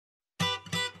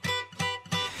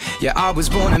Yeah, I was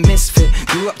born a misfit,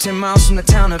 grew up 10 miles from the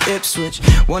town of Ipswich.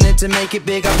 Wanted to make it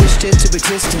big, I wished it to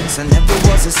existence. I never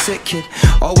was a sick kid,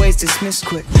 always dismissed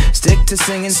quick. Stick to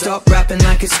singing, stop rapping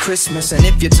like it's Christmas. And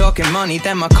if you're talking money,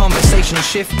 then my conversation's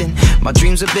shifting. My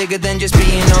dreams are bigger than just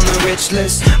being on the rich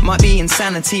list. Might be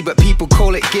insanity, but people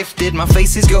call it gifted. My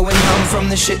face is going numb from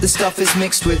the shit the stuff is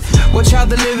mixed with. Watch how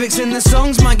the lyrics in the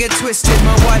songs might get twisted.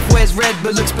 My wife wears red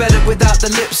but looks better without the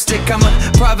lipstick. I'm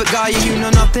a private guy, yeah, you know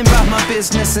nothing about my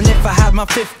business. And if I had my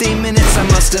 15 minutes, I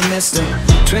must have missed them.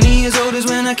 20 years old is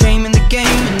when I came in the game,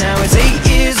 and now it's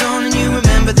 8 years on and you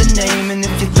remember the name. And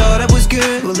if you thought I was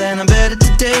good, well then I'm better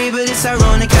today. But it's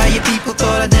ironic how you people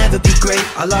thought I'd never be great.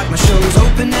 I like my shows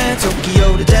open air,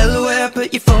 Tokyo to Delaware.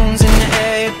 Put your phones in the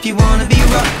air if you wanna be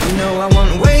rock. You know I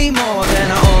want way more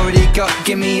than I already got.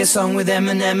 Give me a song with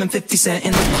Eminem and 50 Cent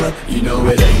in the club. You know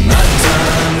it ain't my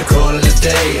time to call it a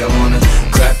day. I wanna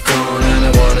crack on and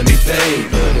I wanna be paid,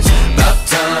 but it's about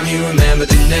time you remember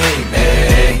the name.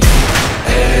 Hey,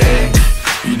 hey.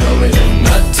 You know it ain't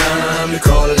my time to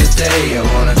call it a day. I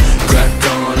wanna crack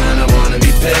on and I wanna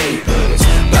be paid, but it's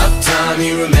about time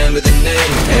you remember the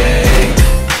name. Hey,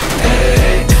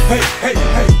 hey. Hey, hey,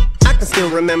 hey. I can still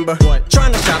remember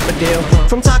trying to shop a deal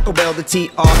from Taco Bell to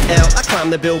TRL. I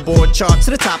climbed the Billboard chart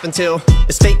to the top until,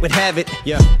 as fate would have it,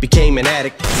 became an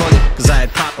addict. Funny, cause I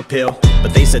had pop a pill,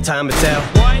 but they said time would tell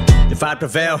if I'd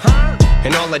prevail.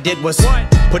 And all I did was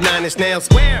put 9 inch nails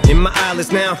in my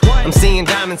eyelids now. I'm seeing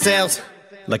diamond sales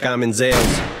like I'm in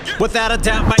Zales. Without a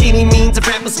doubt, by any means, I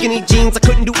wrapped my skinny jeans. I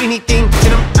couldn't do anything in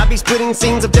them. I'd be splitting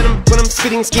scenes of denim when I'm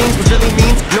spitting schemes, which really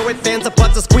means no ifs, ands, or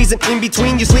buts are squeezing in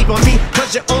between. You sleep on me,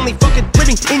 cause you're only fucking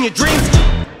living in your dreams.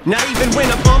 Not even when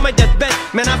I'm on my deathbed,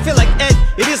 man, I feel like Ed.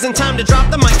 It isn't time to drop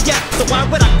the mic yet, so why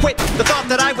would I quit? The thought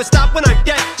that I would stop when I'm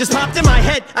dead just popped in my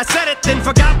head. I said it, then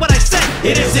forgot what I said.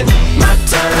 It isn't my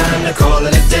time to call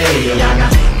it a day. I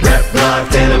got rep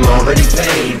locked and I'm already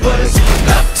paid, but it's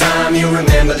about time you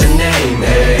remember the name.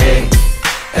 Hey,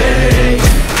 hey.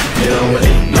 You know it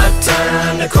ain't my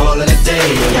time to call it a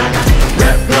day. I got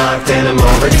rep locked and I'm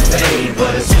already paid,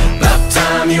 but it's about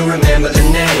time you remember the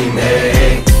name.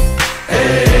 Hey,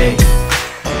 hey.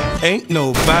 Ain't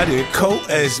nobody cold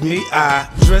as me. I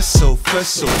dress so fresh,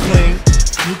 so clean.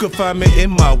 You can find me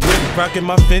in my whip, rocking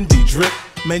my Fendi drip.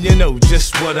 Man, you know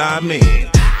just what I mean.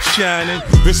 Shining,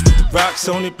 wrist with the rocks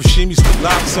on it, Pashimis with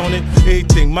locks on it.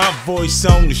 Everything my voice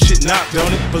on, the shit knocked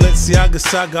on it. Balenciaga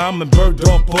saga, I'm a bird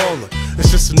dog baller. It's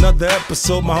just another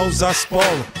episode, my hoes are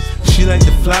spoiler. She like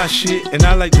to fly shit, and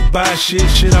I like to buy shit.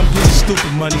 Shit, I'm getting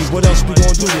stupid money. What else we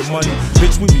gon' do with money?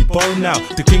 Bitch, we be ballin' out.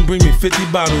 The king bring me 50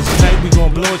 bottles. Tonight we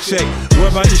gon' blow a check. Worry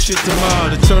about this shit tomorrow.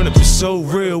 The turn up is so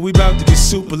real. We bout to get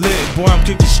super lit. Boy, I'm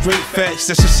kicking straight facts.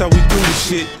 That's just how we do this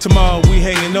shit. Tomorrow we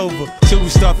hanging over till we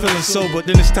start feeling sober.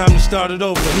 Then it's time to start it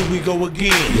over. Here we go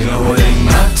again. You know it ain't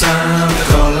my time to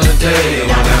call it a day.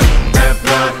 When I rap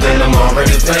rock, then I'm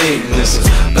already paid. And this is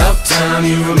about time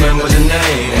you remember the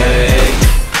name. Hey,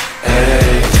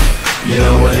 hey. You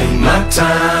know it ain't my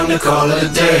time to call it a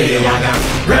day. I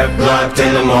got rap locked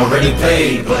and I'm already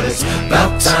paid, but it's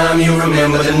about time you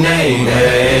remember the name.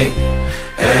 Hey,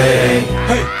 hey.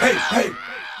 Hey, hey, hey.